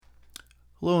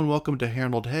Hello and welcome to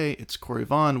Harold Hey. It's Corey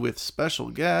Vaughn with special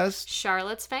guest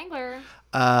Charlotte Spangler.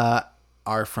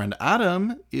 Our friend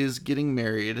Adam is getting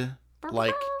married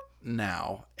like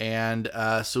now, and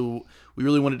so we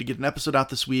really wanted to get an episode out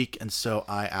this week, and so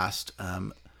I asked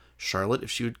Charlotte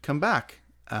if she would come back.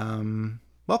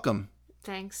 Welcome.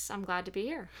 Thanks. I'm glad to be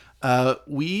here.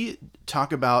 We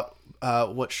talk about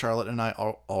what Charlotte and I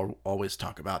always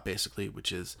talk about, basically,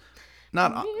 which is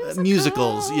not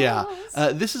musicals. Yeah,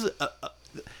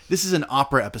 this is an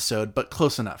opera episode, but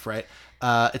close enough, right?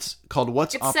 It's called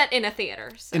It's set in a theater.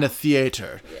 So. In a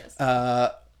theater.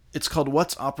 Yes. It's called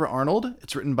What's Opera Arnold?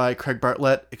 It's written by Craig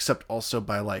Bartlett, except also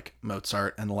by like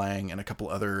Mozart and Lang and a couple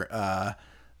other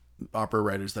opera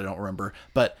writers that I don't remember.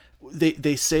 But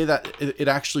they say that it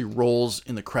actually rolls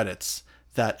in the credits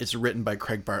that it's written by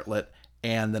Craig Bartlett,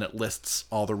 and then it lists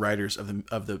all the writers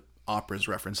of the opera's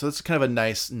reference. So that's kind of a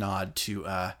nice nod to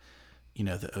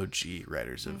the OG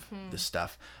writers of this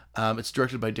stuff. It's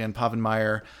directed by Dan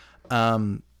Povenmire.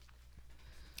 Don't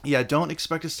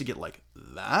expect us to get like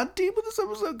that deep with this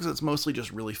episode because it's mostly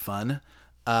just really fun.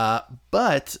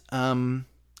 But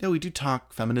we do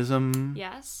talk feminism.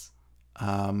 Yes.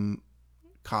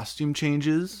 Costume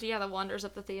changes. Yeah, the wonders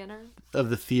of the theater. Of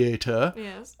the theater.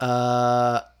 Yes.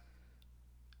 I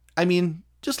mean,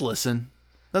 just listen.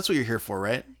 That's what you're here for,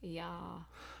 right? Yeah.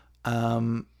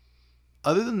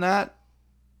 Other than that,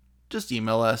 just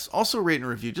email us. Also rate and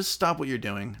review. Just stop what you're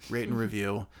doing. Rate and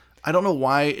review. I don't know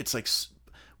why it's like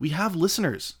we have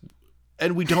listeners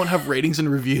and we don't have ratings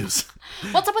and reviews.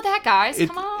 What's up with that, guys?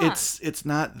 Come on. It's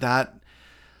not that.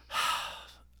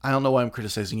 I don't know why I'm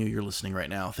criticizing you. You're listening right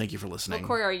now. Thank you for listening. Well,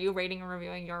 Corey, are you rating and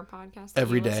reviewing your podcast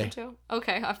every day?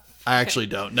 Okay. I actually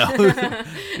don't know.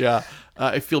 Yeah.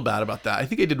 I feel bad about that. I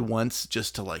think I did once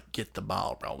just to like get the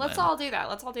ball rolling. Let's all do that.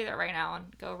 Let's all do that right now and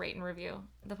go rate and review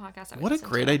the podcast. That we what a listen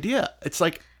great to. idea. It's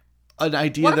like an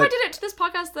idea What if I did it to this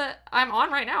podcast that I'm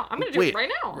on right now? I'm going to do it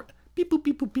right now. Beep, boop,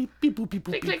 beep, boop, beep, beep, boop, beep, boop,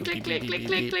 Click, beep, click, boop, click, beep, click, beep, click,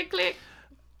 beep, click, beep. click, click.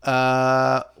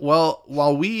 Well,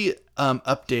 while we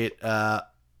update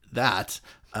that,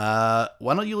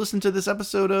 why don't you listen to this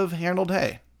episode of Harold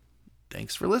Hey?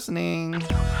 Thanks for listening.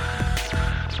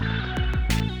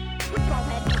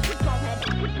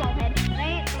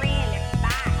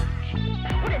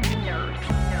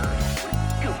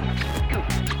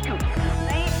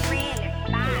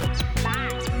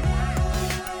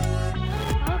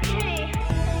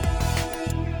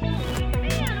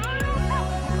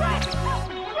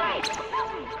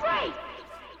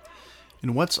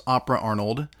 In What's Opera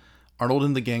Arnold? Arnold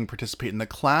and the gang participate in the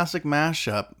classic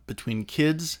mashup between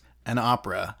kids and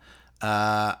opera.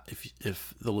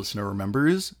 If the listener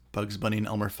remembers, Bugs Bunny and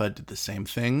Elmer Fudd did the same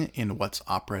thing in What's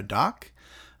Opera Doc.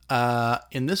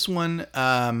 In this one,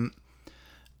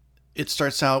 it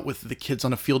starts out with the kids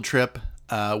on a field trip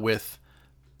with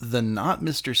the not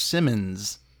Mr.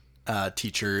 Simmons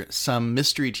teacher, some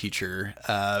mystery teacher.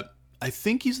 I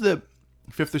think he's the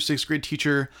 5th or 6th grade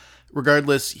teacher.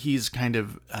 Regardless, he's kind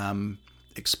of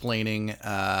explaining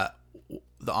the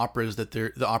opera that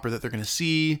they're going to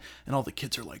see, and all the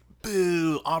kids are like,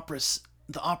 "Boo!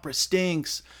 The opera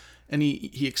stinks." And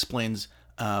he explains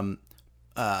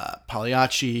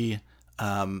Pagliacci,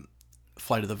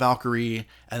 Flight of the Valkyrie,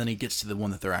 and then he gets to the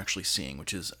one that they're actually seeing,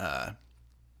 which is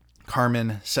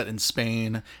Carmen, set in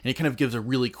Spain. And he kind of gives a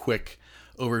really quick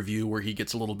overview where he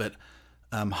gets a little bit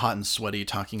hot and sweaty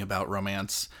talking about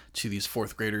romance to these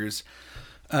 4th graders.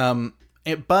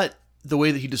 But the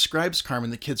way that he describes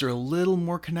Carmen, the kids are a little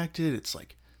more connected. It's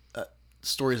like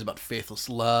stories about faithless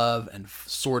love and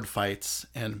sword fights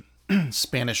and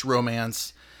Spanish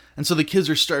romance. And so the kids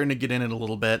are starting to get in it a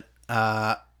little bit.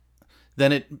 Then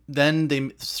they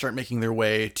start making their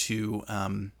way to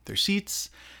their seats.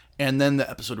 And then the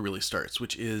episode really starts,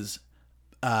 which is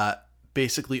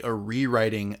basically a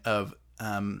rewriting of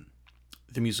the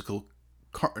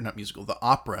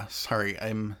opera. Sorry,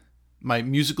 my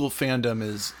musical fandom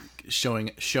is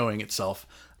showing itself.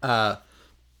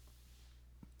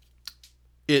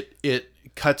 It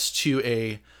cuts to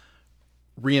a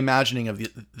reimagining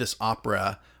of this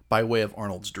opera by way of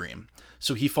Arnold's dream.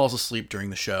 So he falls asleep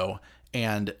during the show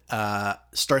and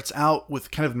starts out with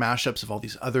kind of mashups of all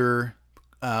these other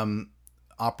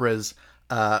operas.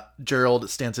 Gerald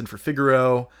stands in for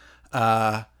Figaro.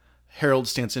 Harold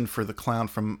stands in for the clown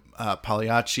from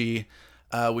Pagliacci,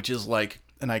 which is like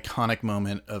an iconic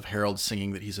moment of Harold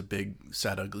singing that he's a big,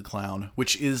 sad, ugly clown,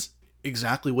 which is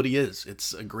exactly what he is.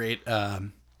 It's a great, a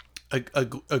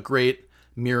great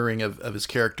mirroring of his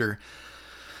character.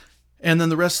 And then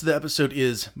the rest of the episode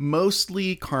is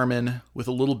mostly Carmen with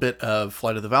a little bit of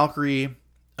Flight of the Valkyrie.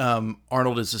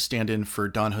 Arnold is a stand-in for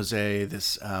Don Jose,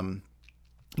 this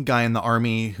guy in the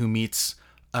army who meets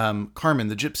Carmen,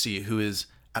 the gypsy, who is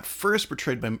at first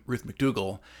portrayed by Ruth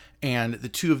McDougall, and the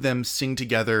two of them sing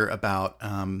together about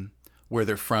where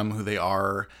they're from, who they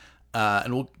are,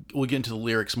 and we'll get into the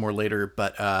lyrics more later.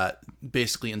 But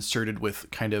basically inserted with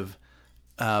kind of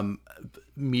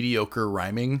mediocre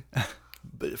rhyming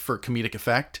for comedic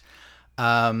effect,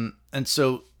 and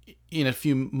so in a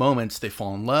few moments they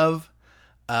fall in love,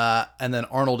 and then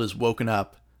Arnold is woken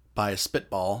up by a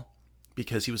spitball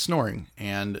because he was snoring,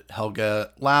 and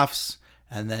Helga laughs,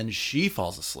 and then she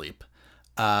falls asleep,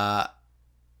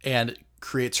 and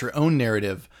creates her own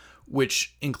narrative,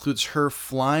 which includes her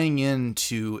flying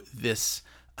into this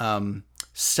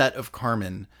set of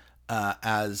Carmen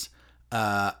as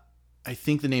I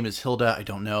think the name is Hilda, I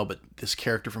don't know, but this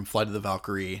character from Flight of the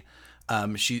Valkyrie,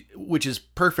 which is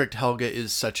perfect. Helga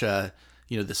is such a,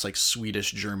 this like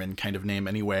Swedish German kind of name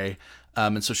anyway,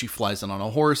 and so she flies in on a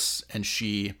horse, and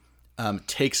she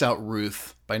takes out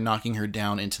Ruth by knocking her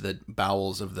down into the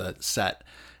bowels of the set,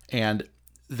 and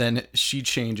then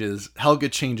Helga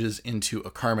changes into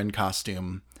a Carmen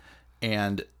costume,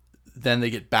 and then they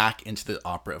get back into the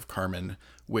opera of Carmen,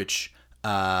 which,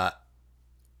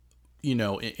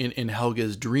 in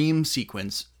Helga's dream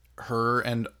sequence, her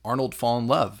and Arnold fall in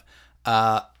love.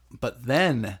 But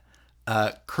then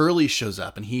Curly shows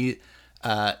up, and he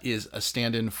is a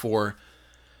stand-in for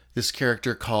this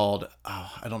character called,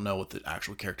 I don't know what the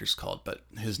actual character's called, but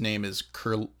his name is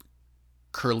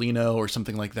Curlino or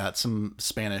something like that, some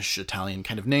Spanish Italian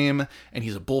kind of name, and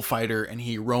he's a bullfighter, and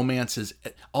he romances,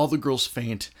 all the girls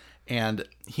faint, and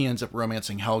he ends up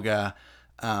romancing Helga,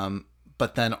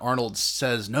 but then Arnold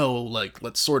says no, like,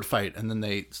 let's sword fight, and then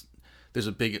there's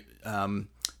a big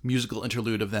musical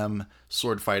interlude of them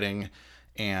sword fighting,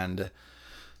 and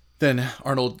then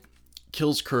Arnold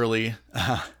kills Curly,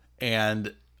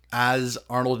 and as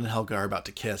Arnold and Helga are about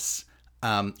to kiss,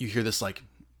 you hear this like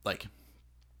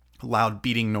loud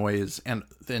beating noise, and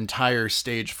the entire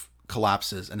stage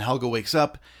collapses, and Helga wakes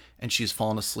up, and she's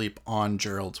fallen asleep on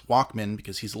Gerald's Walkman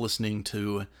because he's listening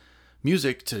to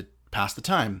music to pass the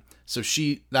time. So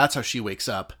that's how she wakes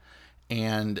up,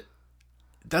 and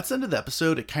that's the end of the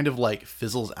episode. It kind of like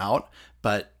fizzles out,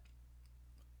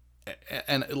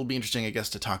 and it'll be interesting, I guess,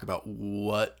 to talk about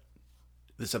what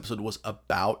this episode was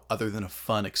about, other than a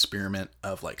fun experiment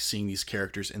of like seeing these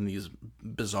characters in these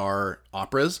bizarre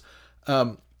operas.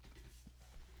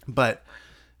 But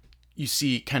you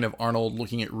see kind of Arnold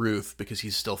looking at Ruth because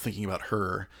he's still thinking about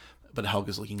her, but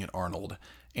Helga's looking at Arnold.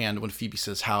 And when Phoebe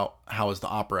says, how is the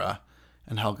opera?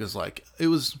 And Helga's like, it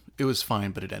was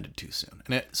fine, but it ended too soon.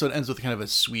 And so it ends with kind of a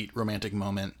sweet romantic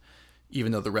moment,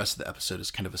 even though the rest of the episode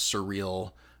is kind of a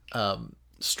surreal,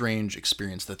 strange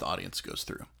experience that the audience goes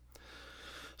through.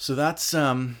 So that's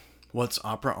what's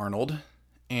Opera Arnold.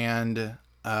 And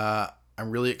I'm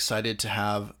really excited to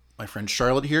have my friend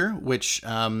Charlotte here, which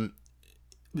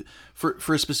for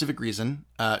a specific reason.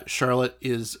 Charlotte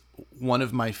is one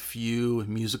of my few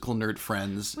musical nerd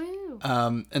friends. Woo.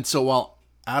 And so while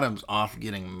Adam's off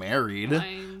getting married,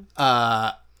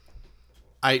 what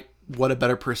a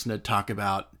better person to talk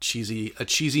about a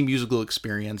cheesy musical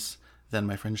experience than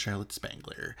my friend Charlotte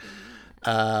Spangler.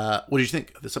 What did you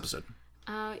think of this episode?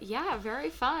 Yeah, very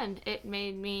fun. It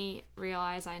made me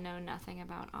realize I know nothing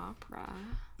about opera.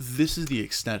 This is the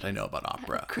extent I know about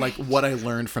opera. Like what I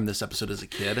learned from this episode as a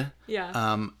kid.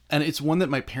 Yeah. And it's one that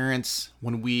my parents,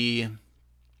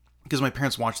 because my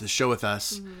parents watched the show with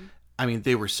us, Mm-hmm. I mean,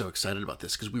 they were so excited about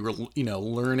this because we were,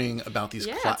 learning about these.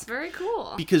 Yeah, it's very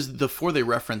cool. Because the four they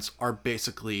reference are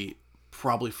basically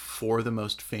probably four of the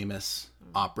most famous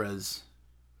operas.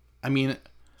 I mean,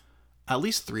 at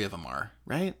least three of them are,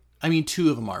 right? I mean,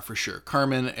 two of them are for sure.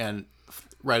 Carmen and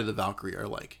Ride of the Valkyrie are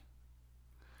like.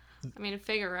 I mean,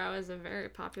 Figaro is a very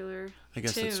popular I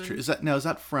guess tune. that's true. Is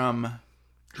that from?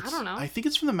 I don't know. I think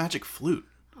it's from the Magic Flute,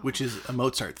 which is a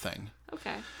Mozart thing.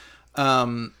 Okay.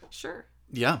 Sure.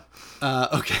 Yeah.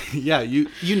 Okay. Yeah.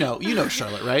 You know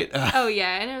Charlotte, right? Oh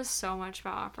yeah, I know so much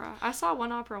about opera. I saw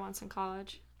one opera once in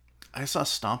college. I saw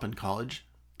Stomp in college.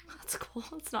 That's cool.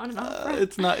 It's not an opera.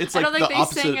 It's not. It's I like don't think the they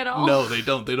opposite. sing at all. No, they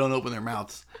don't. They don't open their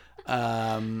mouths.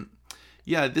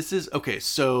 Yeah. This is okay.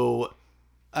 So,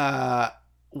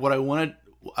 what I want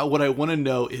to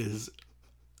know is,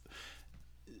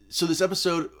 so this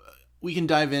episode, we can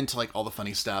dive into like all the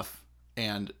funny stuff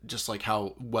and just like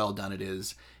how well done it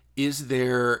is. Is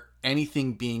there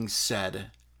anything being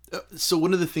said? So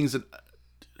one of the things that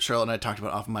Charlotte and I talked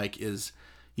about off mic is,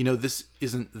 this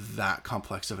isn't that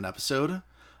complex of an episode.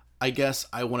 I guess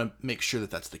I want to make sure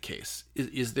that that's the case.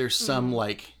 Is there some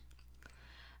like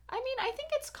I mean, I think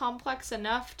it's complex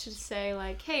enough to say,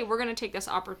 like, hey, we're going to take this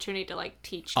opportunity to, like,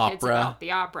 teach kids Opera. about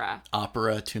the opera.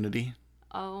 Opportunity.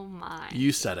 Oh, my.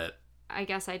 You said it. I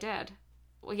guess I did.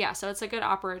 Well, yeah, so it's a good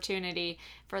opportunity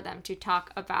for them to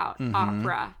talk about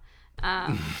opera.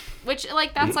 Which,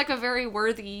 like, that's, like, a very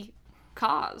worthy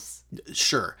cause.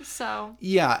 Sure. So.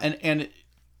 Yeah, and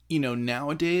you know,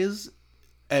 nowadays,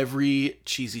 every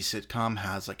cheesy sitcom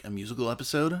has, like, a musical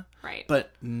episode. Right.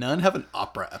 But none have an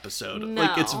opera episode. No.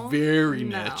 Like, it's very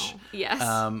No. niche.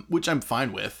 Yes. Which I'm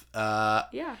fine with.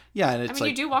 Yeah. Yeah, and it's I mean, like...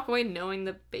 you do walk away knowing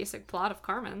the basic plot of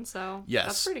Carmen, so Yes,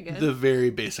 that's pretty good. the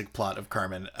very basic plot of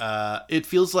Carmen. It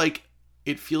feels like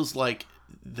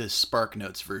the Spark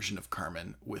Notes version of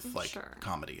Carmen with, like, Sure.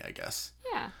 comedy, I guess.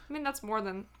 Yeah, I mean that's more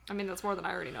than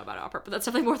I already know about opera, but that's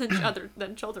definitely more than other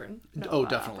than children know Oh, about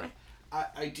definitely.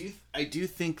 opera. I do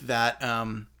think that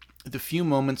the few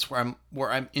moments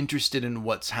where I'm interested in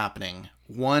what's happening.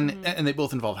 One, and they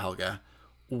both involve Helga.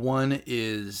 One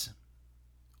is,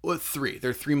 well, three. There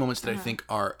are three moments that I think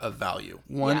are of value.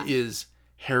 One is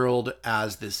Harold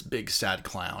as this big sad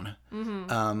clown,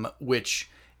 which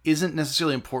isn't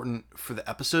necessarily important for the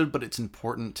episode, but it's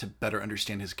important to better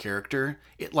understand his character.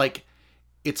 It's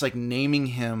like naming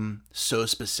him so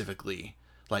specifically,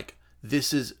 like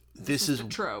this is a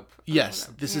trope. Yes,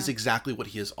 this is exactly what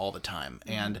he is all the time,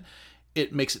 and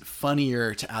it makes it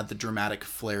funnier to add the dramatic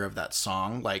flair of that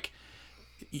song. Like,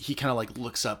 he kind of, like,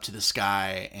 looks up to the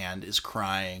sky and is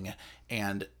crying,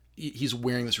 and he's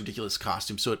wearing this ridiculous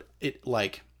costume, so it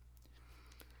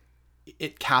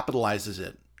capitalizes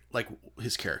it, like,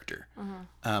 his character.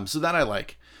 So that I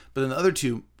like. But then the other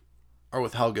two are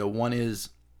with Helga. One is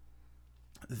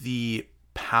the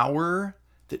power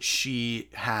that she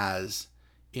has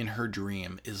in her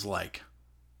dream is, like,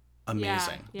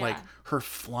 amazing. Yeah. Like, her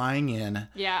flying in.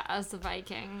 Yeah, as the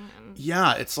Viking. And...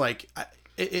 Yeah, it's like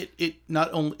it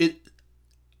not only it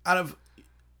out of,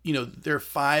 you know, there are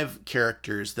 5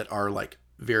 characters that are, like,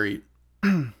 very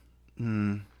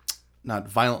not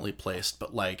violently placed,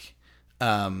 but, like,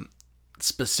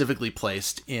 specifically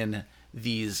placed in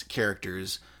these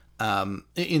characters,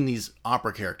 in these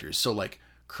opera characters. So, like,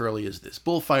 Curly is this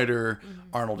bullfighter,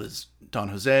 Arnold is Don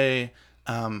Jose,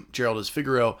 Gerald is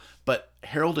Figaro, but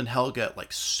Harold and Helga,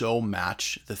 like, so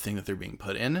match the thing that they're being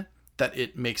put in that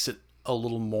it makes it a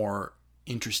little more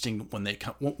interesting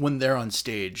when they're on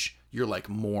stage. You're, like,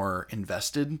 more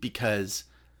invested because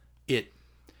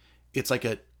it's like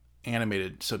a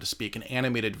animated, so to speak, an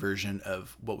animated version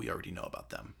of what we already know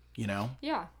about them, you know?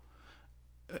 Yeah.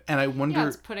 And I wonder... Yeah,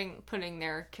 it's putting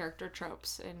their character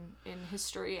tropes in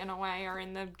history in a way, or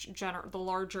in the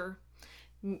larger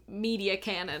media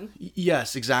canon.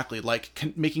 Yes, exactly.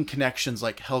 Like, making connections,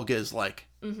 like Helga is like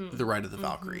the Ride of the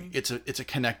Valkyrie. It's a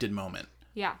connected moment.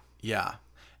 Yeah. Yeah.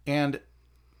 And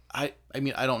I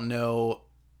mean, I don't know,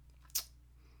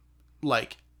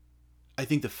 like, I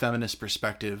think the feminist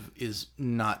perspective is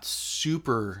not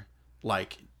super,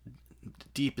 like,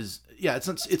 deep as... Yeah,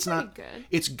 it's not good.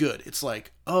 It's good. It's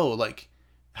like, oh, like,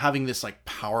 having this, like,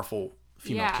 powerful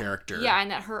female character. Yeah, and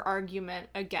that her argument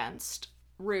against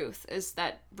Ruth is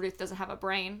that Ruth doesn't have a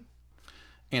brain.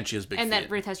 And she has big feet. And that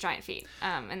Ruth has giant feet.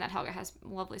 And that Helga has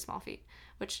lovely small feet.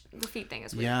 Which, the feet thing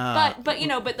is weird. Yeah. But you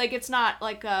know, but, like, it's not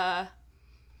like a...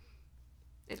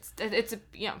 It's a,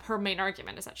 you know, her main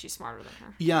argument is that she's smarter than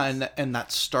her. Yeah, and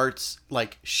that starts,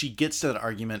 like, she gets to that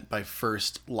argument by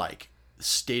first, like,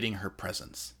 stating her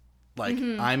presence. Like,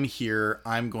 I'm here,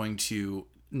 I'm going to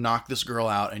knock this girl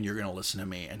out, and you're going to listen to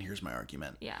me, and here's my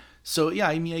argument. Yeah. So, yeah,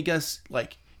 I mean, I guess,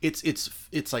 like,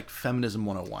 it's like feminism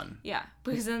 101. Yeah,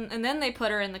 because then they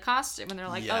put her in the costume, and they're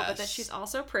like, Yes. oh, but that she's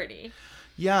also pretty.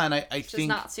 Yeah, and I Which think... is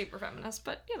not super feminist,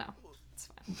 but, you know, it's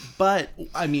fine. But,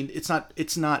 I mean, it's not...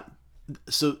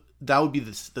 So that would be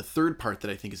the third part that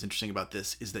I think is interesting about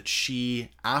this, is that she,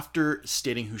 after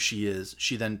stating who she is,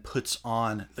 she then puts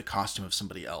on the costume of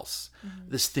somebody else.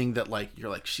 This thing that, like, you're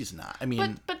like, she's not. I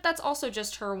mean... But that's also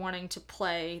just her wanting to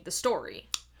play the story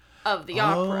of the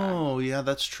opera. Oh, yeah,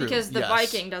 that's true. Because the Yes.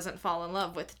 Viking doesn't fall in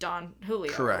love with Don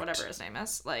Julio, Correct. or whatever his name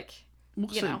is. Like,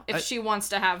 Well, you so know, if she wants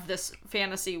to have this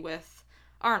fantasy with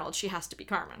Arnold, she has to be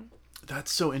Carmen.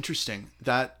 That's so interesting.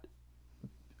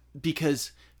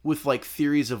 Because with, like,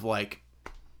 theories of, like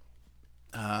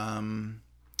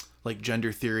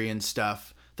gender theory and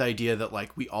stuff, the idea that,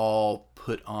 like, we all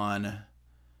put on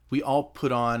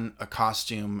a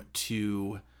costume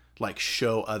to, like,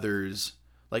 show others,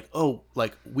 like, oh,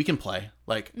 like, we can play,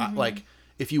 like, like,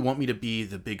 if you want me to be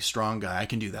the big strong guy, I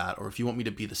can do that, or if you want me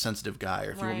to be the sensitive guy,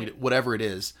 or if you want me to, whatever it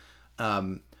is,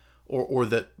 or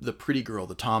the pretty girl,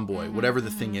 the tomboy, whatever the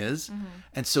thing is.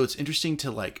 And so it's interesting to,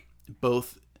 like,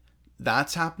 both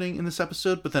that's happening in this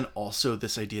episode, but then also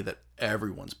this idea that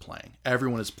everyone is playing a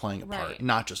part, Right.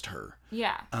 not just her.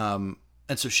 Yeah. And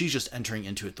so she's just entering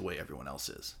into it the way everyone else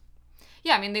is.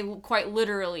 Yeah, I mean, they quite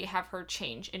literally have her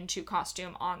change into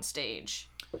costume on stage.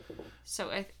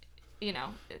 So,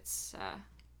 it's...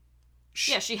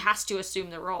 she has to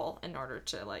assume the role in order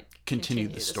to, like, Continue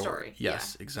the story.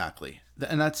 Yes, Yeah. exactly.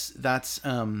 And that's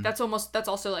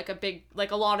also, like, a big... Like,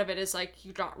 a lot of it is, like,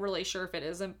 you're not really sure if it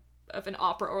is of an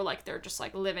opera or, like, they're just,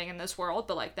 like, living in this world.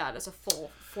 But, like, that is a full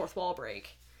fourth wall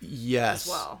break. yes.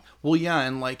 As well. Well, yeah,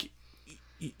 and, like,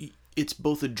 it's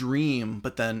both a dream,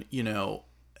 but then,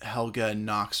 Helga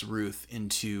knocks Ruth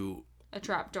into A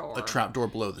trapdoor.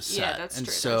 below the set. Yeah, that's and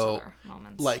true. so There's other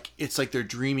moments. like it's like they're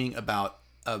dreaming about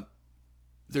an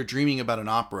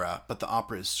opera, but the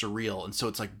opera is surreal, and so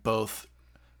it's like both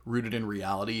rooted in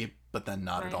reality but then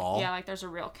not at all. Yeah, like there's a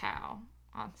real cow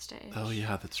on stage. Oh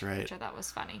yeah, that's right. Which I thought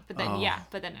was funny. But then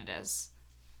it is.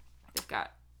 They've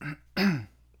got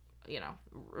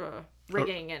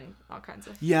rigging and all kinds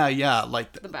of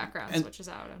like the background and, switches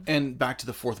out and back to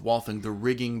the fourth wall thing, the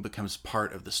rigging becomes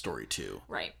part of the story too.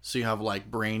 Right. So you have like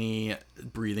Brainy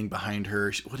breathing behind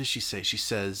her. What does she say? She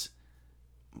says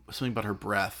something about her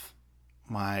breath.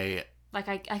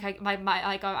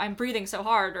 I'm breathing so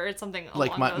hard, or it's something along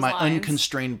like my those lines.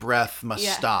 unconstrained breath must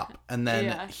stop, and then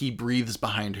Yeah. he breathes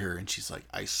behind her, and she's like,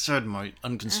 "I said my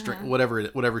unconstrained,"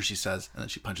 whatever she says, and then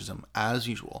she punches him as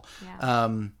usual. Yeah.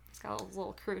 He's got a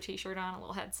little crew T-shirt on, a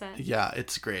little headset. Yeah,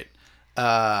 it's great.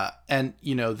 And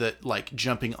that like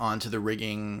jumping onto the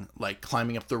rigging, like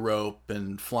climbing up the rope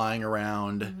and flying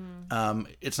around.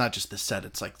 It's not just the set;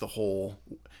 it's like the whole.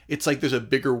 It's like there's a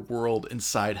bigger world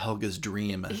inside Helga's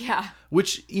dream. Yeah.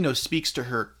 Which, speaks to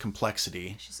her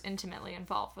complexity. She's intimately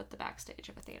involved with the backstage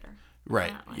of a theater.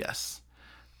 Right. Apparently. Yes.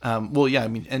 Well, yeah, I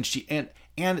mean, and she, and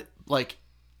like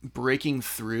breaking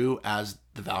through as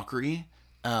the Valkyrie,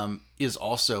 is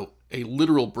also a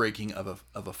literal breaking of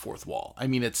a fourth wall. I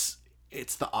mean, it's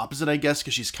the opposite, I guess,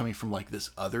 because she's coming from like this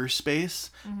other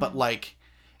space, but like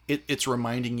it's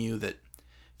reminding you that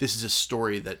this is a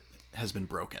story that has been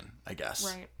broken, I guess.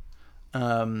 Right.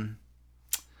 I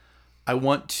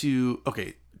want to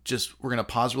we're gonna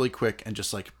pause really quick and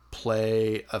just like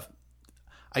play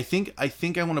I think I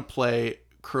want to play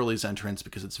Curly's entrance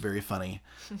because it's very funny.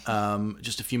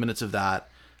 Just a few minutes of that,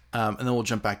 and then we'll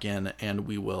jump back in and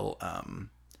we will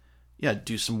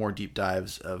do some more deep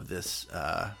dives of this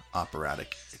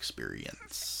operatic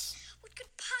experience. What could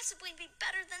possibly be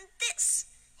better than this?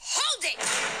 Hold it!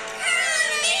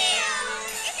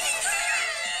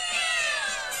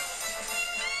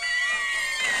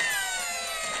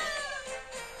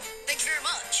 Thank you very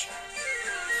much.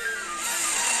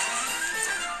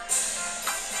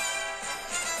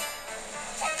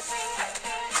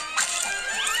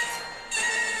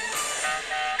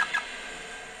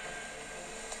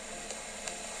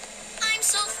 I'm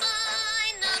so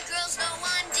fine, the girls know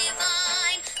I'm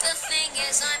divine. The thing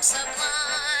is I'm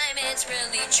sublime, it's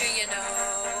really true, you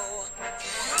know.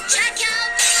 Check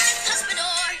out my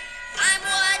cuspidor, I'm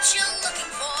what you're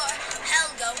looking for.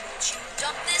 Helga, would you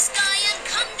dump this guy and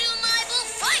come do my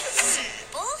bullfights?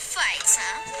 Bullfights,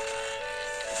 huh?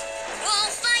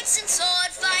 Bullfights and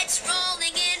sword fights,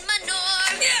 rolling in manure.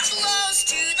 Blows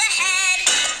to the head,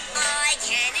 I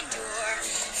can endure.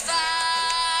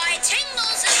 Fighting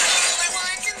moles is all I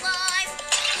want in life.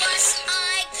 Plus,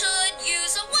 I could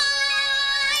use a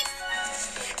wife.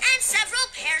 And several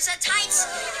pairs of tights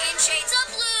in shades of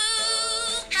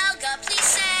blue. Helga, please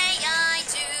say I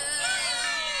do.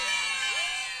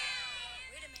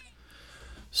 Wait a minute.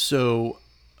 So,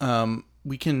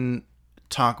 we can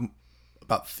talk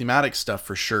about thematic stuff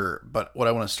for sure, but what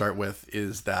I want to start with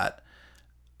is that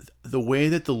the way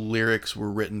that the lyrics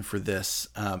were written for this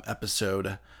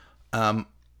episode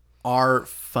are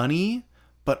funny,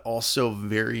 but also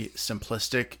very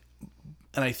simplistic,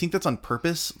 and I think that's on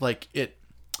purpose. Like it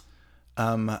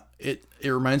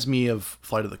reminds me of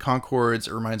Flight of the Conchords.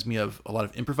 It reminds me of a lot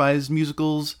of improvised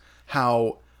musicals.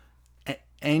 How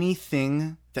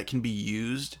anything that can be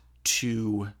used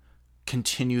to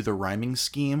continue the rhyming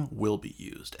scheme will be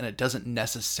used, and it doesn't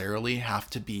necessarily have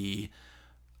to be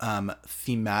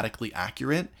thematically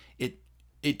accurate. It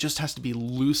just has to be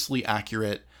loosely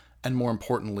accurate, and more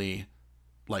importantly,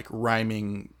 like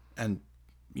rhyming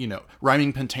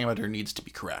pentameter needs to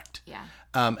be correct. Yeah.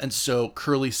 And so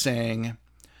Curly saying,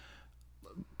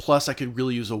 plus I could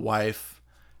really use a wife,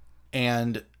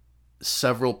 and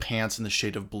several pants in the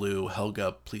shade of blue.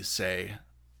 Helga, please say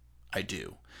I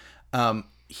do.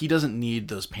 He doesn't need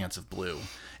those pants of blue.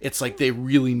 It's like they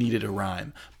really needed a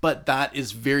rhyme. But that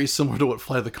is very similar to what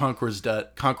Flight of the Conchords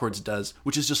does,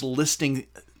 which is just listing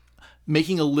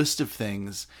making a list of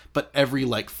things, but every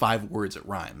like 5 words it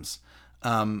rhymes.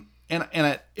 And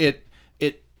it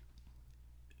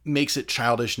makes it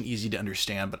childish and easy to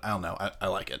understand, but I don't know. I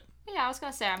like it. Yeah, I was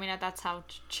gonna say. I mean, that's how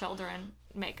children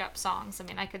make up songs. I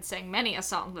mean, I could sing many a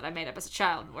song that I made up as a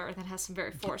child, where that has some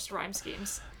very forced rhyme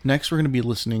schemes. Next, we're going to be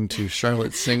listening to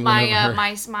Charlotte sing my one of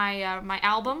her... my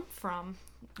album from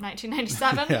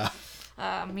 1997.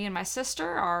 Yeah. Me and my sister,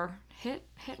 our hit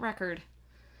record.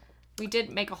 We did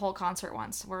make a whole concert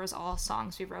once where it was all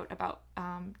songs we wrote about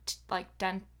like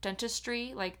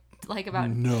dentistry, like about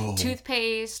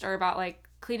toothpaste, or about like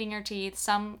cleaning your teeth.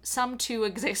 Some 2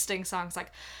 existing songs,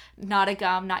 like "Not a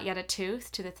Gum, Not Yet a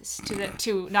Tooth" to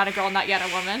 "Not a Girl, Not Yet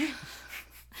a Woman."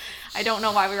 I don't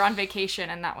know why. We were on vacation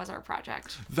and that was our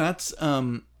project. That's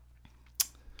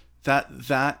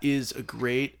that is a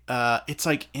great it's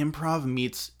like improv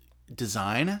meets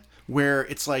design, where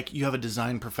it's like you have a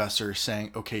design professor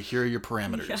saying, okay, here are your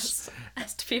parameters. Yes. It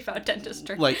has to be about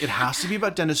dentistry. Like, it has to be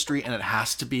about dentistry, and it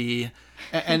has to be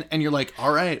and you're like,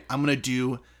 all right, I'm gonna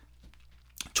do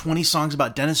 20 songs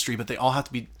about dentistry, but they all have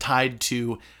to be tied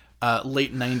to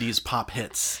late 90s pop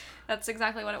hits. That's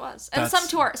exactly what it was. And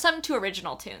some to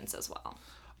original tunes as well.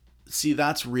 See,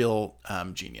 that's real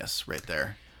genius right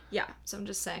there. Yeah. So I'm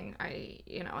just saying,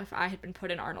 if I had been put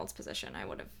in Arnold's position, I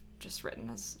would have just written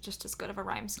just as good of a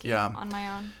rhyme scheme on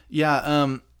my own.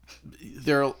 Yeah.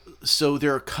 There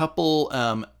are a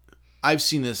couple. I've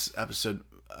seen this episode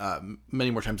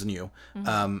many more times than you.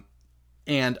 Mm-hmm.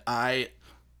 And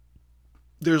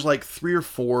there's like 3 or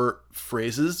 4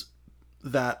 phrases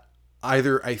that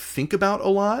either I think about a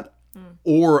lot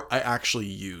or I actually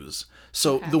use.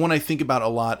 So the one I think about a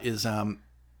lot is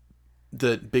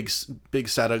the big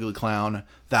sad ugly clown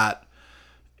that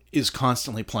is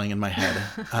constantly playing in my head.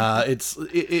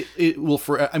 It will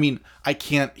I mean, I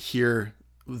can't hear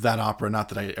that opera, not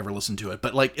that I ever listened to it,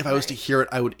 but like if I was to hear it,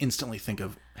 I would instantly think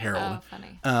of Harold. Oh,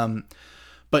 funny.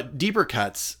 But Deeper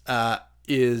Cuts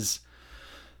is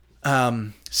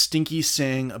Stinky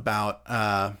saying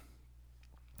about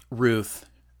Ruth,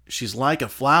 she's like a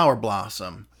flower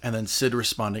blossom, and then Sid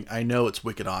responding, I know it's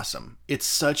wicked awesome. It's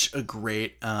such a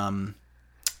great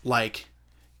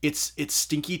it's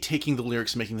Stinky taking the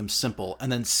lyrics and making them simple,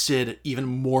 and then Sid even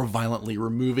more violently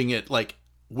removing it, like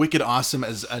wicked awesome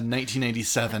as a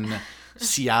 1997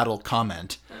 Seattle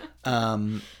comment.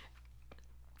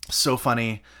 So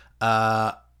funny.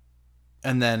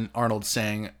 And then Arnold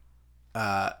saying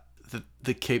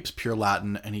the Cape's pure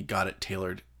Latin, and he got it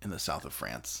tailored in the south of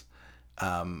France.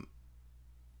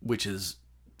 Which is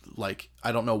like,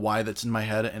 I don't know why that's in my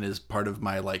head and is part of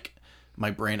my my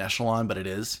brain echelon, but it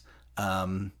is.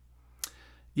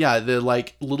 Yeah, the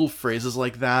like little phrases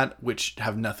like that, which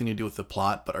have nothing to do with the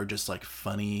plot, but are just like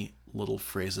funny little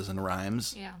phrases and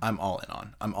rhymes. Yeah. I'm all in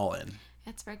on. I'm all in.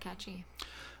 It's very catchy.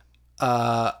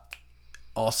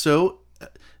 Also,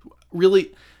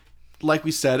 really, like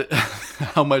we said,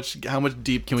 how much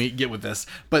deep can we get with this?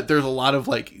 But there's a lot of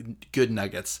like good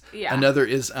nuggets. Yeah. Another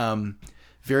is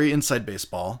very inside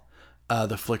baseball.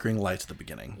 The flickering lights at the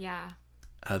beginning. Yeah.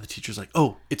 The teacher's like,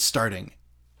 "Oh, it's starting,"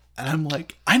 and I'm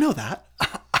like, "I know that.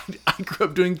 I grew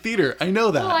up doing theater. I know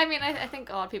that." Well, I mean, I think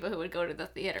a lot of people who would go to the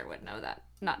theater would know that.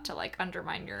 Not to like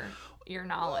undermine your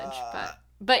knowledge,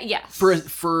 but yes. For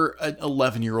an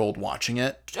 11-year-old watching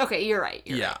it. Okay, you're right.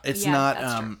 It's not.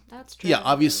 That's true. Yeah,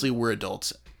 obviously we're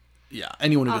adults. Yeah,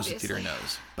 anyone who goes to theater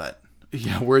knows. But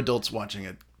yeah, we're adults watching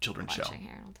a children's show.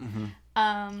 Harold.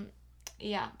 Mm-hmm.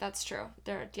 Yeah, that's true.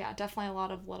 There, definitely a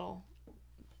lot of little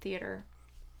theater,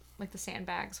 like the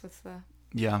sandbags with the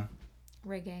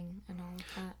rigging and all of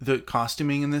that. The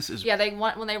costuming in this is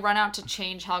when they run out to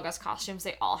change Helga's costumes,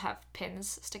 they all have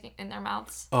pins sticking in their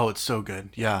mouths. Oh, it's so good.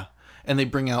 Yeah, and they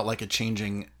bring out like a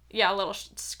changing. Yeah, a little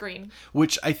screen.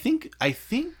 Which I think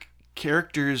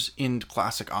characters in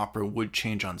classic opera would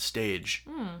change on stage.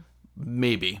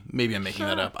 Maybe I'm making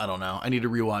that up. I don't know. I need to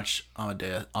rewatch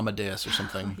Amadeus or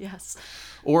something. Yes.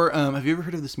 Or have you ever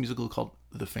heard of this musical called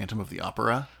The Phantom of the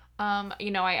Opera?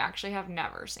 I actually have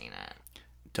never seen it.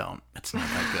 Don't. It's not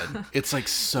that good. It's like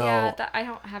so. Yeah, I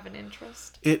don't have an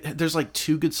interest. There's like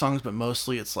 2 good songs, but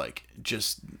mostly it's like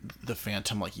just the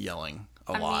Phantom like yelling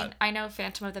a lot. I mean, I know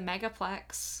Phantom of the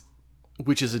Megaplex,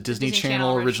 which is a Disney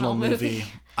Channel original movie.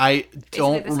 I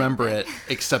don't remember it,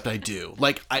 except I do.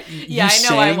 Like you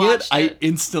saying it, I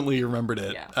instantly remembered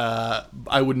it. Yeah.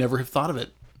 I would never have thought of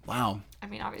it. Wow. I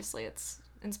mean, obviously it's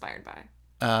inspired by.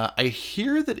 I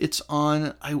hear that it's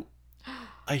on.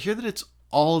 I hear that it's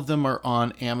all of them are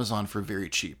on Amazon for very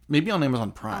cheap. Maybe on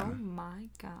Amazon Prime. Oh my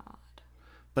god.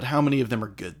 But how many of them are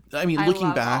good? I mean,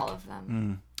 looking back, all of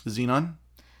them. Xenon.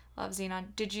 Love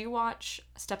Xenon. Did you watch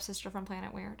Stepsister from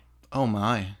Planet Weird? Oh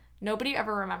my. Nobody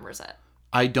ever remembers it.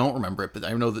 I don't remember it, but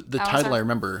I know the That was title our I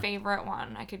remember. Favorite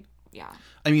one. Yeah.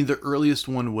 I mean, the earliest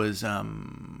one was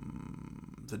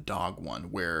the dog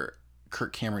one where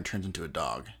Kirk Cameron turns into a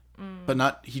dog. But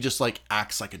not, he just like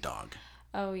acts like a dog.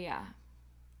 Oh yeah.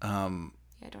 Yeah,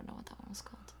 I don't know what that one was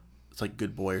called. It's like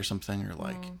Good Boy or something, or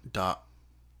like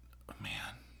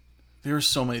Man, there were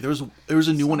so many. There was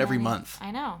a new one every month. I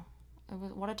know.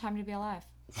 What a time to be alive.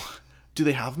 Do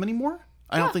they have them anymore?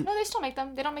 I don't think. No, they still make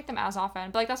them. They don't make them as often,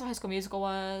 but like that's what High School Musical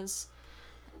was.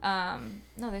 No,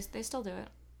 they still do it.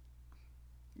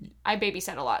 I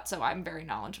babysit a lot, so I'm very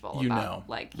knowledgeable about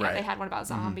like right. They had one about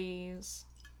zombies.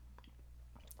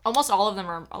 Almost all of them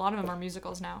a lot of them are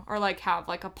musicals now, or like have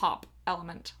like a pop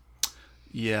element.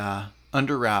 Yeah,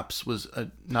 Under Wraps was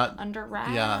not Under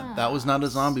Wraps. Yeah, that was not a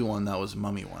zombie one. That was a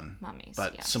mummy one. Mummies,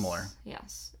 but yes. similar.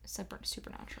 Yes,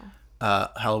 supernatural.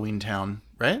 Halloween Town,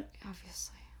 right?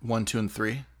 Obviously. 1, 2, and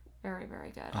 3. Very, very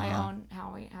good. I own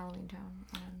Halloween Town.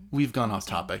 We've gone off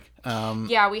topic.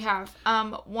 Yeah, we have.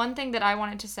 One thing that I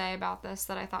wanted to say about this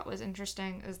that I thought was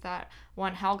interesting is that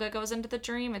when Helga goes into the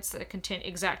dream, it's the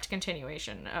exact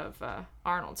continuation of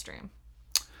Arnold's dream.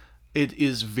 It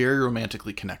is very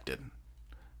romantically connected.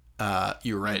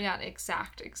 You're right. Yeah,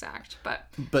 exact. But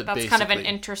that's kind of an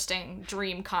interesting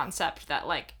dream concept that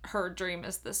like her dream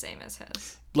is the same as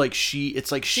his. Like she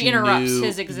interrupts knew,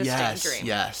 his existing dream.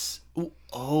 Yes.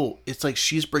 Oh, it's like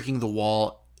she's breaking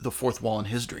the fourth wall in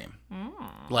his dream.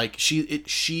 Like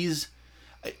she's.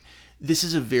 This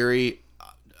is a very,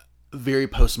 very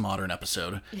postmodern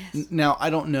episode. Yes. Now I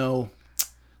don't know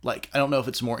if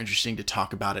it's more interesting to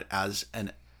talk about it as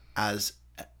an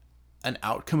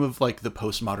outcome of like the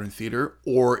postmodern theater,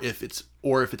 or if it's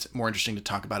more interesting to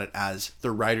talk about it as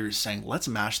the writers saying, let's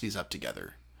mash these up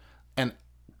together. And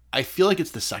I feel like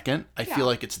it's the second. I feel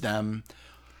like it's them.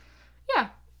 Yeah.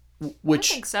 Which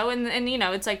I think so. And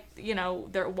it's like,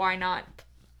 why not,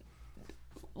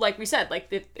 like we said, like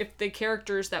if the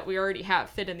characters that we already have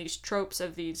fit in these tropes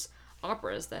of these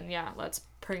operas, then yeah, let's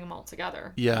bring them all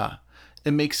together. Yeah.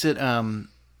 It makes it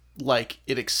like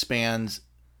it expands,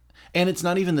 and it's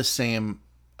not even the same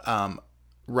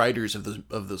writers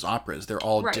of those operas. They're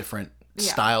all different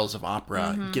styles of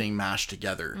opera getting mashed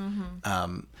together.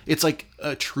 It's like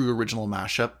a true original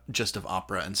mashup just of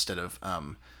opera instead of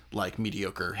like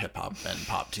mediocre hip hop and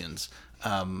pop tunes.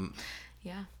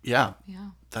 Yeah.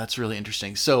 That's really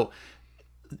interesting. So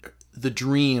the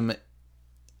dream,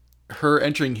 her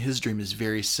entering his dream is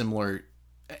very similar,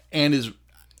 and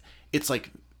it's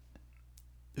like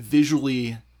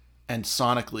visually and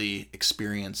sonically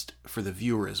experienced for the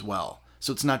viewer as well.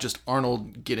 So it's not just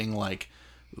Arnold getting like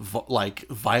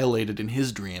violated in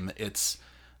his dream. It's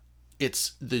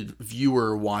the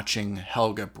viewer watching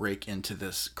Helga break into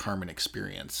this Carmen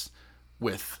experience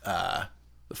with the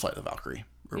Flight of the Valkyrie,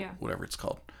 or whatever it's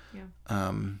called. Yeah.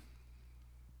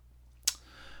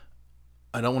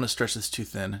 I don't want to stretch this too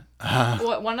thin.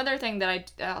 One other thing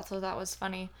that I also thought was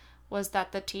funny was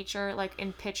that the teacher, like,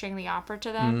 in pitching the opera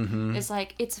to them, is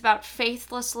like, it's about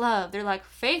faithless love. They're like,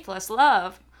 faithless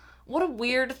love? What a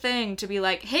weird thing to be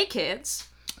like, hey, kids,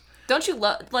 don't you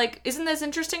love, like, isn't this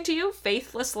interesting to you?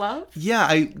 Faithless love? Yeah,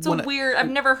 It's weird, I've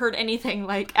never heard anything,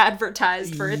 like,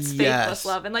 advertised for its faithless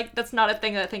love. And, like, that's not a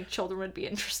thing that I think children would be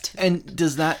interested in. And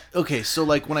does that, okay, so,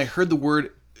 like, when I heard the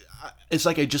word, it's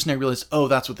like I just now realized, oh,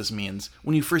 that's what this means.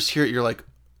 When you first hear it, you're like,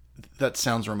 that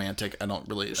sounds romantic. I don't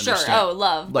really understand. Sure,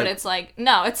 love. But it's like,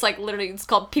 no, it's like literally, it's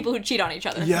called people who cheat on each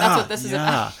other. Yeah, that's what this is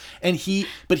about. And he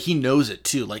knows it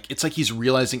too. Like, it's like he's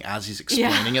realizing as he's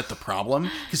explaining it, the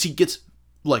problem. Because he gets,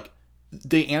 like,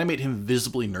 they animate him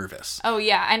visibly nervous. Oh,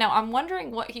 yeah, I know. I'm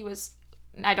wondering what he was,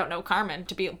 I don't know Carmen,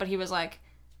 but he was like,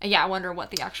 yeah, I wonder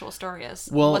what the actual story is.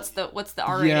 Well, what's the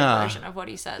R-rated version of what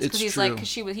he says? Because he's true. Like,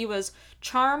 because he was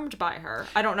charmed by her.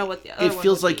 I don't know what the other It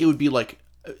feels like it would be like,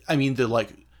 I mean,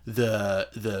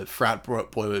 the frat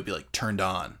boy would be like turned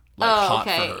on, like hot for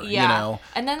her, you know?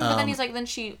 And then, but then he's like, then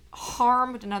she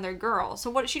harmed another girl. So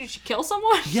what did she kill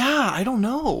someone? Yeah, I don't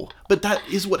know. But that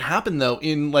is what happened though.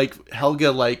 In like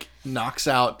Helga like knocks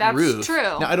out Ruth. That's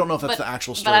true. Now I don't know if that's the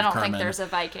actual story. But I don't of Carmen. think there's a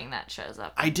Viking that shows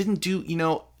up. I didn't do,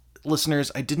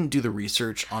 listeners, I didn't do the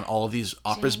research on all of these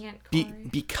operas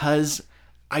because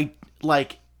I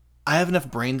have enough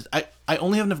brains. I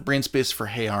only have enough brain space for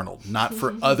Hey Arnold, not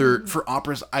for for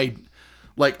operas.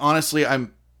 Honestly,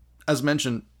 I'm, as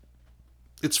mentioned,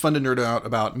 it's fun to nerd out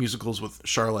about musicals with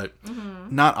Charlotte,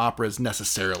 not operas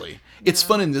necessarily. It's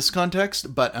fun in this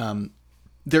context, but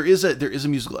there is a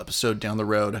musical episode down the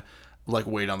road, like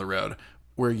way down the road,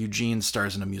 where Eugene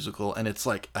stars in a musical, and it's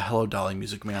like a Hello Dolly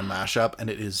Music Man mashup, and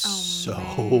it is so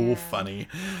man. funny.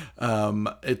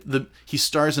 He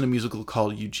stars in a musical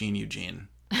called Eugene,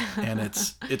 and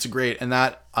it's great, and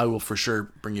that I will for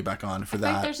sure bring you back on for I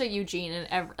that. think there's a Eugene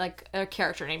in like a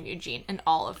character named Eugene in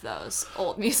all of those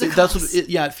old musicals. That's what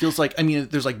it feels like. I mean,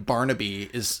 there's like Barnaby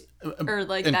is or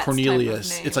like and that Cornelius.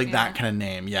 type of name, It's like that kind of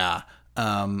name.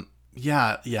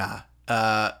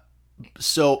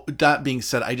 So that being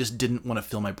said, I just didn't want to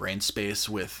fill my brain space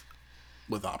with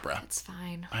opera. It's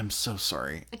fine. I'm so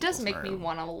sorry. It does make me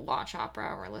want to watch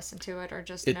opera or listen to it or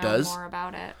just It know does? more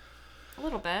about it. A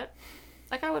little bit.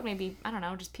 Like I would maybe, I don't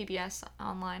know, just PBS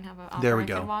online have an opera There we I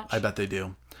could go. watch. I bet they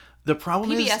do. The problem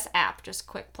PBS is app, just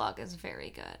quick plug, is very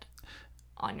good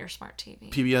on your smart TV.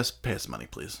 PBS, pay us money,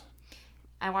 please.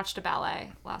 I watched a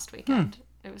ballet last weekend.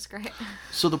 It was great.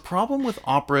 So the problem with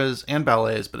operas and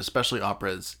ballets, but especially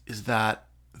operas, is that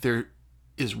there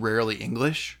is rarely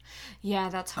English. Yeah,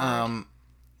 that's hard.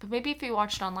 But maybe if you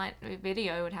watched online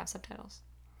video, it would have subtitles.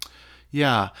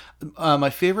 Yeah.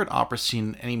 My favorite opera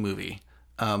scene in any movie,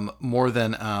 more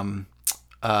than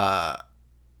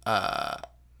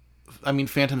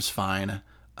Phantom's fine.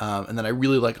 And then I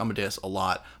really like Amadeus a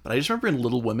lot. But I just remember in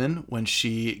Little Women when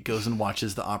she goes and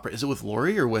watches the opera. Is it with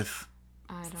Laurie or with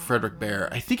Frederick Bear?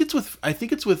 I think it's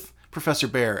with Professor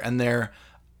Bear, and they're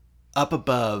up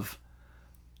above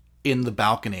in the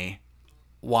balcony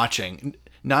watching.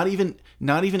 Not even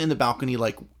in the balcony,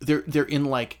 like they're in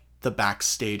like the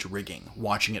backstage rigging,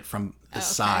 watching it from the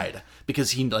side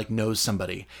because he like knows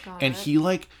somebody. And he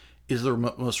like is the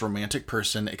most romantic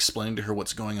person explaining to her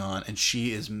what's going on, and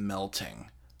she is melting.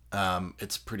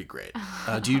 It's pretty great.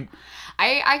 Do you?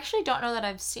 I actually don't know that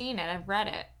I've seen it. I've read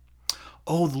it.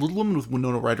 Oh, The Little Woman with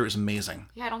Winona Ryder is amazing.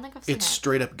 Yeah, I don't think I've seen it. It's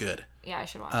straight up good. Yeah, I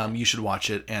should watch it. You should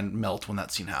watch it and melt when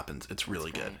that scene happens. It's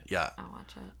really good. Yeah. I'll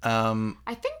watch it.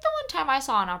 I think the one time I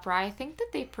saw an opera, I think that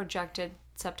they projected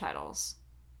subtitles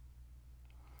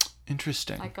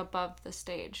Interesting. like above the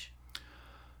stage.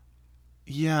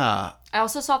 Yeah. I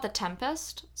also saw The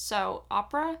Tempest, so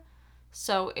opera.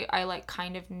 So I like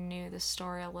kind of knew the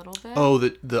story a little bit. Oh,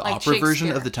 the Like opera version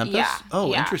Shakespeare. of The Tempest? Yeah,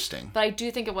 Oh, yeah. interesting. But I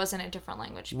do think it was in a different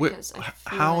language because I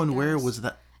feel How like and there where was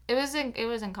that? It was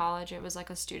in college. It was like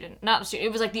a student, not a student.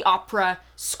 It was like the opera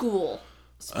school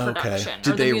production.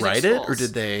 Did or the they music write it, or schools.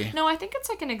 did they? No, I think it's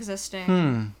like an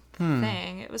existing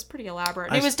thing. It was pretty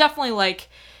elaborate. It was definitely like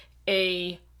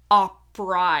a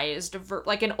operized,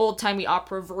 like an old timey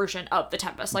opera version of The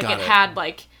Tempest. Like Got it it. had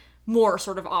like more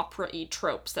sort of opera-y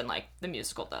tropes than like the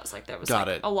musical does. Like there was Got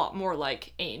like it. a lot more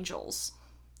like angels.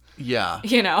 Yeah.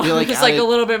 You know, They, like, it's like a added-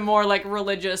 little bit more like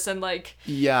religious and like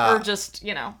Yeah. or just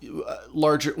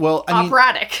Larger. Well, I mean,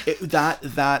 operatic.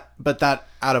 but that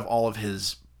out of all of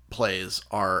his plays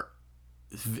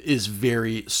is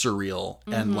very surreal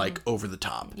and like over the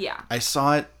top. Yeah. I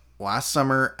saw it last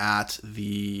summer at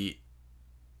the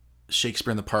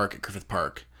Shakespeare in the Park at Griffith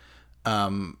Park.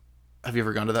 Have you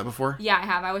ever gone to that before? Yeah, I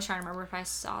have. I was trying to remember if I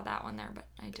saw that one there, but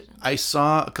I didn't. I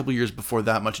saw a couple years before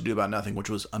that Much Ado About Nothing, which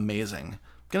was amazing. I'm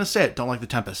gonna say it. Don't like The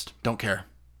Tempest. Don't care.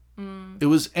 It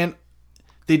was, and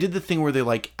they did the thing where they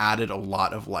like added a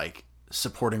lot of like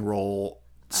supporting role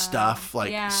stuff,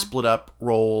 like yeah. split up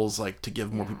roles, like to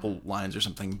give more people lines or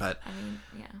something. But I mean,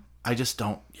 yeah. I just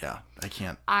don't. Yeah, I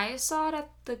can't. I saw it at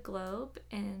the Globe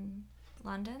in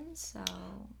London, so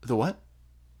The what?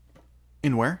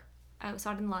 In where? I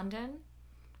saw it in London.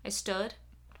 I stood.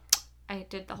 I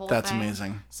did the whole That's thing.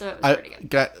 amazing. So it was pretty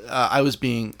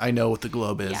good. I know what the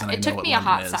Globe is, Yeah, and I it know took what me a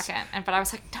London hot is. second, but I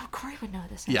was like, no, Corey would know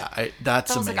this. Yeah, that's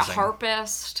That was amazing. like a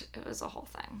harpist. It was a whole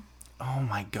thing. Oh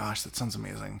my gosh, that sounds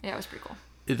amazing. Yeah, it was pretty cool.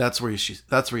 That's where you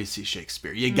see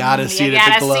Shakespeare. You gotta see it You at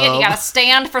gotta the see it. You Globe gotta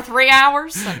stand for 3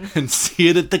 hours, and and see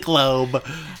it at the Globe.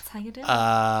 that's how you do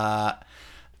it.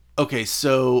 Okay,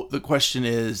 so the question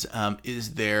is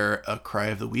there a cry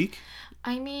of the week?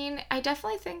 I mean, I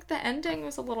definitely think the ending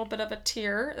was a little bit of a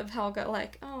tear of Helga,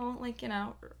 like, oh, like,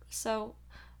 so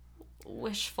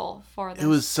wishful for this. It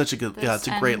was such a good, this yeah, it's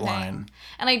a great ending. line.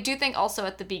 And I do think also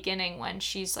at the beginning when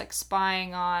she's like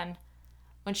spying on,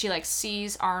 when she like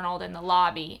sees Arnold in the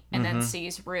lobby and Mm-hmm. then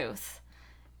sees Ruth,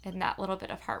 and that little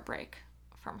bit of heartbreak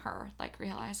from her, like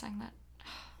realizing that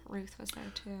Ruth was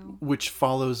there too. Which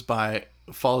follows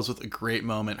with a great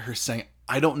moment, her saying,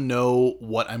 I don't know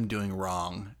what I'm doing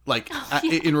wrong. Like,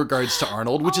 in regards to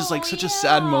Arnold, which is like such a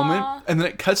sad moment. And then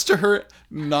it cuts to her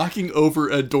knocking over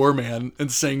a doorman and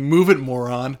saying, move it,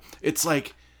 moron. It's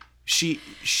she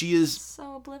is,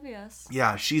 So oblivious.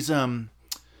 yeah, she's,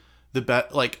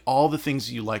 like all the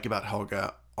things you like about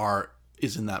Helga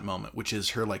is in that moment, which is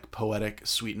her like poetic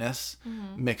sweetness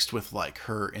mixed with like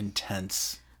her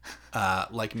intense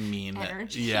like mean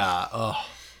energy. Yeah. Oh,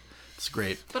 it's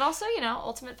great. But also, you know,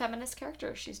 ultimate feminist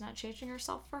character. She's not changing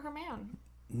herself for her man.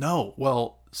 No,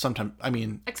 well, sometimes, I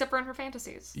mean, Except for in her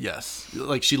fantasies. yes,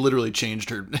 like she literally changed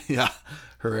her,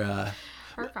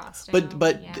 her costume.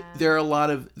 but yeah. there are a lot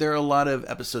of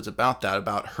episodes about that,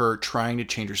 about her trying to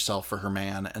change herself for her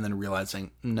man and then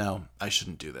realizing, no, I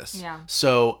shouldn't do this. Yeah.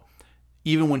 So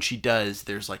even when she does,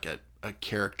 there's like a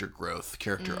character growth,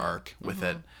 character arc with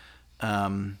it.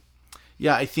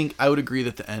 Yeah, I think I would agree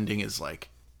that the ending is like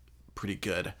pretty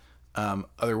good.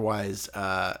 Otherwise,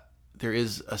 there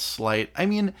is a slight, I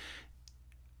mean,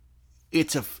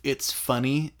 it's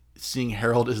funny seeing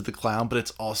Harold as the clown, but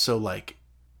it's also like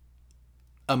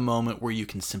a moment where you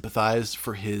can sympathize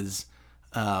for his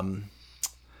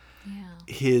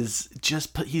he's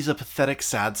a pathetic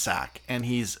sad sack, and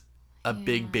he's a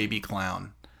big baby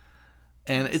clown,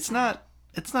 and it's not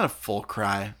a full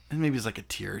cry, and maybe it's like a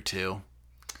tear or two.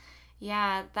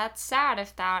 Yeah, that's sad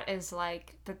if that is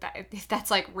like if that's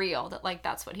like real, that like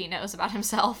that's what he knows about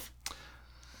himself.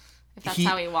 If that's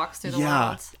how he walks through the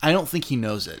world. I don't think he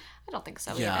knows it. I don't think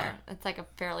so either. It's like a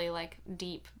fairly like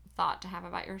deep thought to have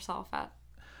about yourself at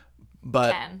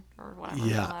 10 or whatever.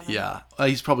 11. Yeah.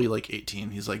 He's probably like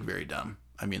 18. He's like very dumb.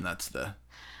 I mean, that's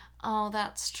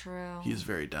that's true. He's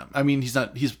very dumb. I mean,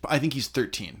 I think he's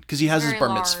 13 because he has his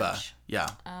bar mitzvah. Large. Yeah.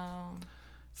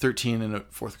 13 in a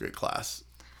 4th grade class.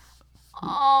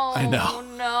 Oh, I know.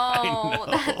 No. I know.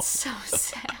 That's so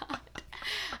sad.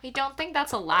 I don't think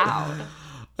that's allowed.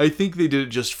 I think they did it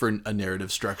just for a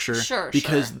narrative structure. Sure,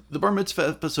 because the bar mitzvah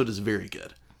episode is very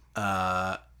good.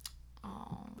 I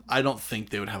don't think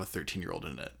they would have a 13-year-old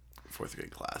in it, 4th grade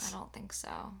class. I don't think so.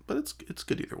 But it's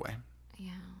good either way.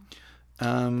 Yeah.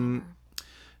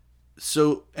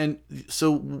 So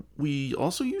we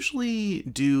also usually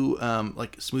do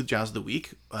like Smooth Jazz of the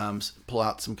Week, pull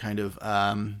out some kind of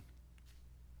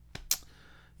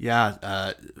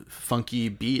funky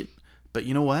beat. But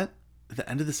you know what? The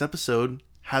end of this episode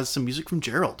has some music from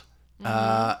Gerald.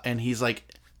 And he's like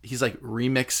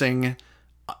remixing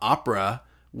opera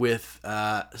with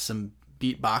some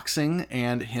beatboxing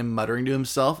and him muttering to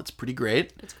himself. It's pretty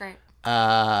great. It's great.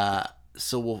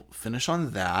 So we'll finish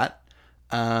on that.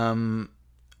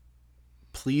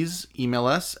 Please email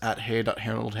us at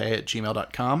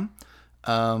hey.haroldhey@gmail.com.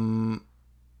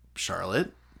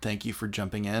 Charlotte, thank you for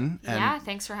jumping in. And,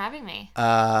 thanks for having me.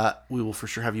 we will for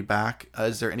sure have you back.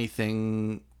 Is there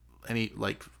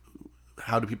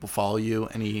how do people follow you?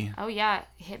 Oh yeah,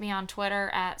 hit me on Twitter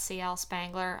at CL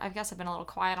Spangler. I guess I've been a little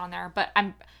quiet on there, but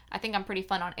I think I'm pretty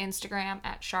fun on Instagram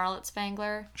at Charlotte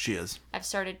Spangler. She is. I've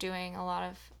started doing a lot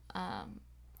of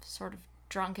sort of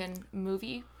drunken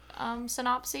movie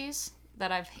synopses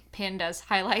that I've pinned as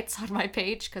highlights on my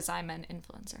page because I'm an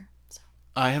influencer. So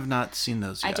I have not seen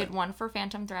those yet. I did one for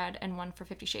Phantom Thread and one for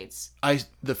 50 Shades.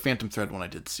 The Phantom Thread one I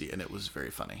did see, and it was very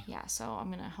funny. Yeah, so I'm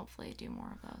going to hopefully do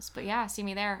more of those. But yeah, see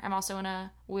me there. I'm also in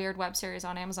a weird web series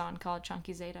on Amazon called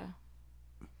Chunky Zeta.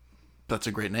 That's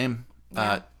a great name.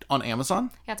 Yeah. On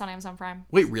Amazon? Yeah, it's on Amazon Prime.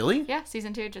 Wait, really? Yeah,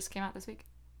 season 2 just came out this week.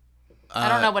 I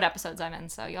don't know what episodes I'm in,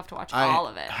 so you have to watch all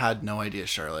of it. I had no idea,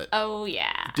 Charlotte. Oh,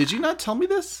 yeah. Did you not tell me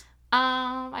this?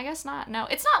 I guess not. No,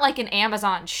 it's not like an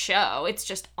Amazon show. It's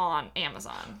just on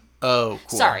Amazon. Oh,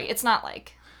 cool. Sorry, it's not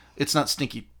like... It's not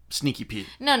Sneaky Pete.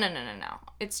 No.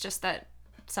 It's just that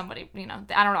somebody, I don't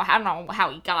know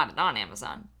how he got it on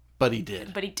Amazon. But he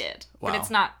did. But he did. Wow. But it's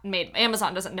not made...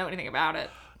 Amazon doesn't know anything about it.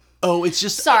 Oh, it's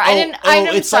just... Sorry,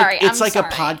 it's sorry. It's I'm like sorry.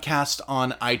 a podcast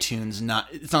on iTunes.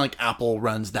 It's not like Apple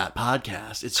runs that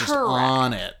podcast. It's just Correct.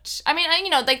 on it. I mean,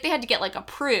 like they had to get like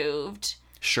approved.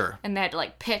 Sure. And they had to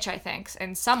like pitch, I think,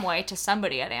 in some way to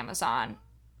somebody at Amazon.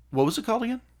 What was it called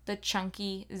again? The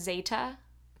Chunky Zeta.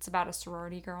 It's about a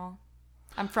sorority girl.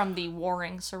 I'm from the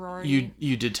warring sorority.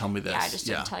 You did tell me this. Yeah, I just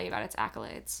didn't tell you about its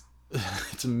accolades.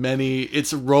 It's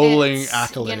rolling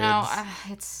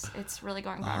accolades. It's really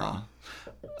going viral.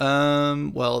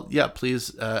 Well, yeah,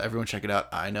 please, everyone check it out.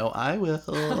 I know I will.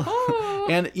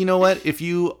 And you know what? If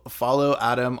you follow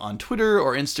Adam on Twitter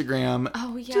or Instagram,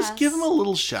 just give him a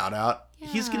little shout out.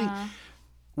 Yeah.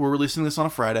 We're releasing this on a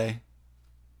Friday.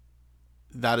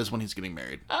 That is when he's getting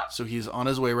married. So he's on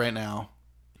his way right now.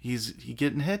 He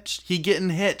getting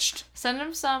hitched. Send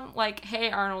him some like Hey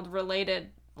Arnold related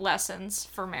lessons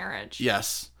for marriage.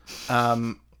 Yes.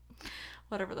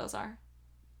 Whatever those are.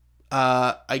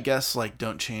 I guess like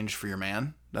don't change for your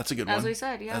man. That's a good one. As we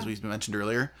said, yeah. As we mentioned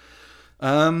earlier.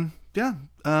 Enjoy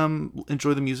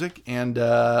the music, and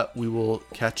we will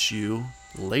catch you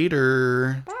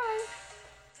later. Bye.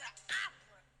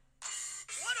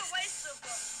 What a waste of a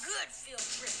good field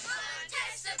trip.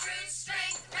 Test of brute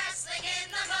strength, wrestling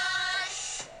in the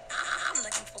bush.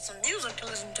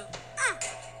 listen to.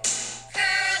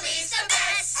 Curly's the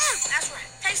best. That's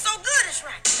right. Tastes so good, it's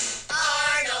right.